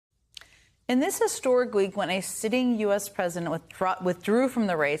In this historic week, when a sitting U.S. president withdrew from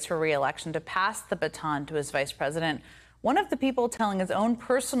the race for re-election to pass the baton to his vice president, one of the people telling his own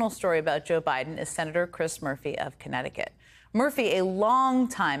personal story about Joe Biden is Senator Chris Murphy of Connecticut. Murphy, a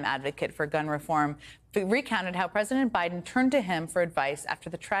longtime advocate for gun reform, recounted how President Biden turned to him for advice after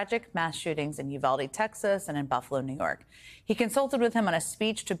the tragic mass shootings in Uvalde, Texas, and in Buffalo, New York. He consulted with him on a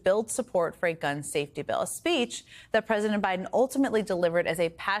speech to build support for a gun safety bill, a speech that President Biden ultimately delivered as a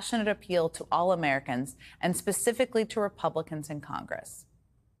passionate appeal to all Americans and specifically to Republicans in Congress.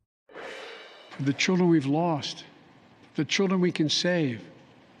 For the children we've lost, the children we can save,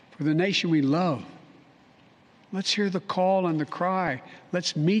 for the nation we love. Let's hear the call and the cry.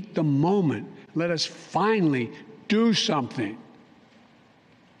 Let's meet the moment. Let us finally do something.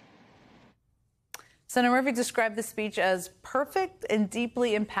 Senator Murphy described the speech as perfect and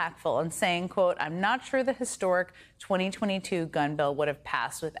deeply impactful and saying, quote, "I'm not sure the historic 2022 gun bill would have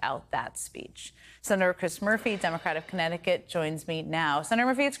passed without that speech." Senator Chris Murphy, Democrat of Connecticut, joins me now. Senator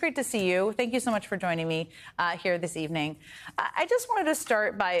Murphy, it's great to see you. Thank you so much for joining me here this evening. I just wanted to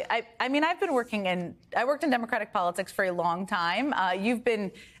start by, I worked in Democratic politics for a long time. You've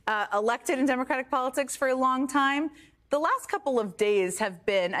been elected in Democratic politics for a long time. The last couple of days have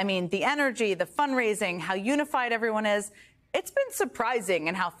been, the energy, the fundraising, how unified everyone is. It's been surprising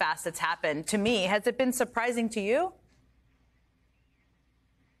in how fast it's happened to me. Has it been surprising to you?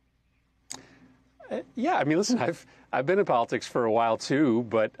 Yeah, listen, I've been in politics for a while too,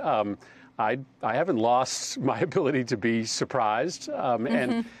 but I haven't lost my ability to be surprised,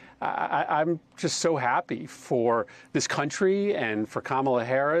 and I'm just so happy for this country and for Kamala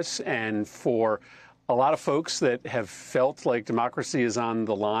Harris and for a lot of folks that have felt like democracy is on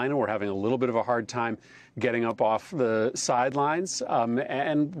the line. We're having a little bit of a hard time getting up off the sidelines.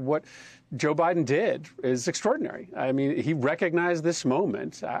 And what Joe Biden did is extraordinary. He recognized this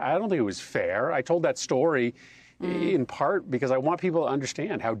moment. I don't think it was fair. I told that story in part because I want people to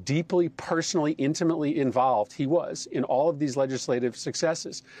understand how deeply, personally, intimately involved he was in all of these legislative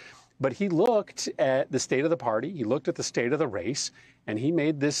successes. But he looked at the state of the party, he looked at the state of the race, and he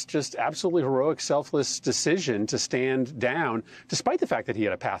made this just absolutely heroic, selfless decision to stand down, despite the fact that he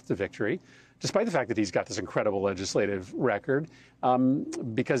had a path to victory, despite the fact that he's got this incredible legislative record,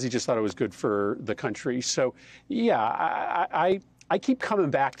 because he just thought it was good for the country. So, yeah, I keep coming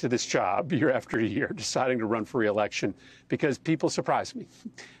back to this job year after year, deciding to run for re-election because people surprise me.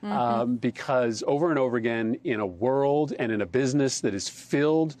 Because over and over again, in a world and in a business that is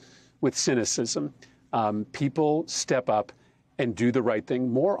filled with cynicism, people step up and do the right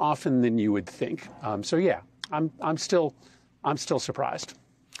thing more often than you would think. So yeah, I'm still surprised.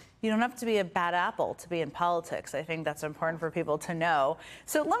 You don't have to be a bad apple to be in politics. I think that's important for people to know.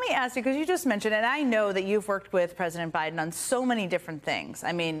 So let me ask you, because you just mentioned, and I know that you've worked with President Biden on so many different things.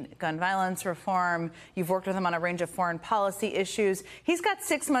 Gun violence reform. You've worked with him on a range of foreign policy issues. He's got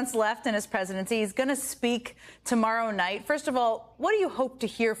 6 months left in his presidency. He's going to speak tomorrow night. First of all, what do you hope to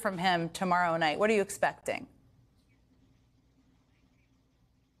hear from him tomorrow night? What are you expecting?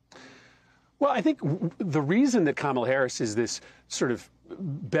 Well, I think the reason that Kamala Harris is this sort of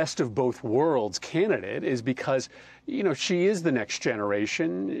best of both worlds candidate is because, she is the next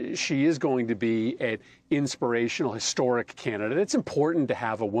generation. She is going to be an inspirational, historic candidate. It's important to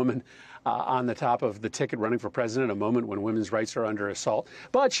have a woman on the top of the ticket running for president at a moment when women's rights are under assault.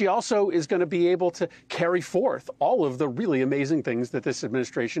 But she also is going to be able to carry forth all of the really amazing things that this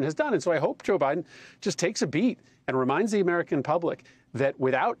administration has done. And so I hope Joe Biden just takes a beat and reminds the American public that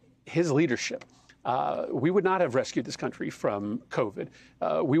without his leadership, we would not have rescued this country from COVID.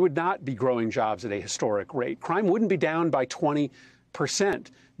 We would not be growing jobs at a historic rate. Crime wouldn't be down by 20%.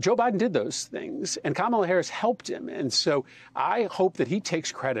 Joe Biden did those things, and Kamala Harris helped him. And so I hope that he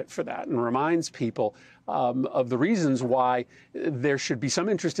takes credit for that and reminds people of the reasons why there should be some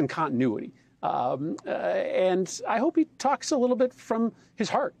interest in continuity. And I hope he talks a little bit from his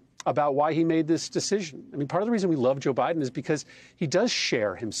heart about why he made this decision. Part of the reason we love Joe Biden is because he does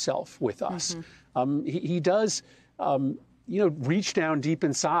share himself with us. He does, reach down deep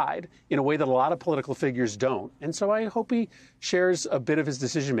inside in a way that a lot of political figures don't. And so I hope he shares a bit of his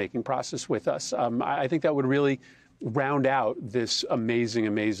decision-making process with us. I think that would really round out this amazing,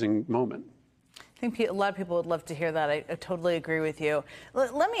 amazing moment. I think a lot of people would love to hear that. I totally agree with you.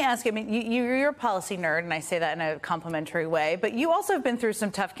 Let me ask you, you're a policy nerd, and I say that in a complimentary way, but you also have been through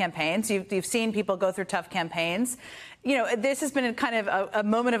some tough campaigns. You've seen people go through tough campaigns. This has been kind of a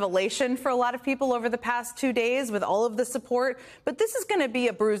moment of elation for a lot of people over the past 2 days with all of the support, but this is going to be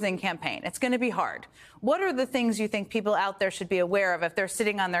a bruising campaign. It's going to be hard. What are the things you think people out there should be aware of if they're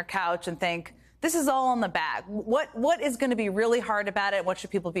sitting on their couch and think, this is all in the bag. What is going to be really hard about it? What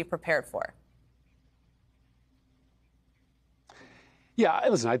should people be prepared for? Yeah,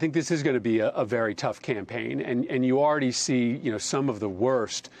 listen, I think this is going to be a very tough campaign, and you already see, some of the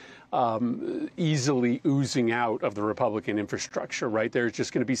worst easily oozing out of the Republican infrastructure, right? There's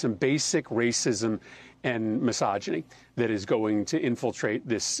just going to be some basic racism and misogyny that is going to infiltrate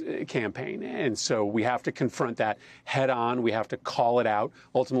this campaign. And so we have to confront that head on. We have to call it out.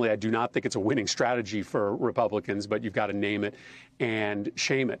 Ultimately, I do not think it's a winning strategy for Republicans, but you've got to name it and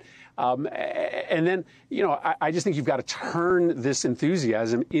shame it. And then, I just think you've got to turn this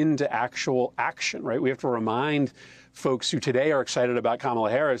enthusiasm into actual action, right? We have to remind folks who today are excited about Kamala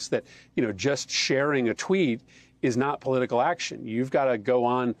Harris that, just sharing a tweet is not political action. You've got to go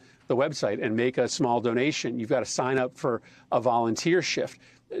on the website and make a small donation. You've got to sign up for a volunteer shift.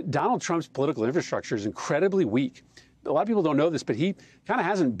 Donald Trump's political infrastructure is incredibly weak. A lot of people don't know this, but he kind of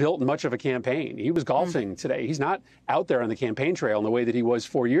hasn't built much of a campaign. He was golfing today. He's not out there on the campaign trail in the way that he was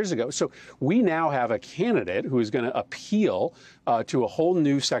 4 years ago. So we now have a candidate who is going to appeal to a whole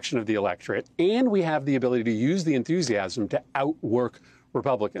new section of the electorate, and we have the ability to use the enthusiasm to outwork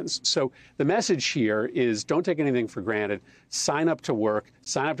Republicans. So the message here is don't take anything for granted. Sign up to work,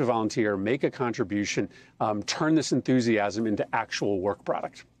 sign up to volunteer, make a contribution, turn this enthusiasm into actual work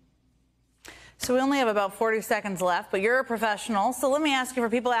product. So we only have about 40 seconds left, but you're a professional. So let me ask you, for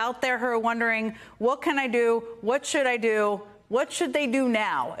people out there who are wondering, what can I do? What should I do? What should they do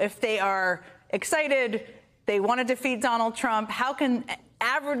now if they are excited, they want to defeat Donald Trump? How can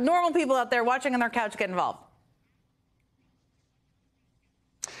average, normal people out there watching on their couch get involved?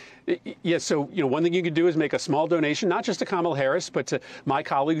 Yeah, so, one thing you could do is make a small donation, not just to Kamala Harris, but to my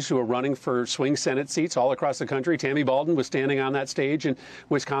colleagues who are running for swing Senate seats all across the country. Tammy Baldwin was standing on that stage in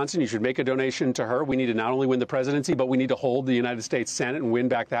Wisconsin. You should make a donation to her. We need to not only win the presidency, but we need to hold the United States Senate and win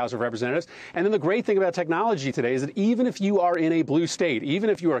back the House of Representatives. And then the great thing about technology today is that even if you are in a blue state,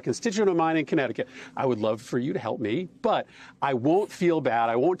 even if you are a constituent of mine in Connecticut, I would love for you to help me, but I won't feel bad.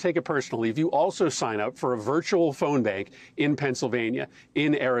 I won't take it personally if you also sign up for a virtual phone bank in Pennsylvania,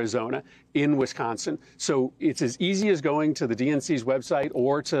 in Arizona, in Wisconsin. So it's as easy as going to the DNC's website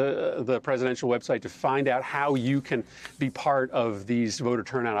or to the presidential website to find out how you can be part of these voter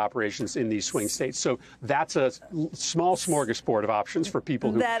turnout operations in these swing states. So that's a small smorgasbord of options for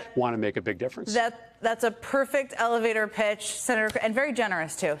people who want to make a big difference. That's a perfect elevator pitch, Senator, and very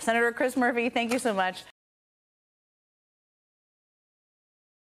generous too. Senator Chris Murphy, thank you so much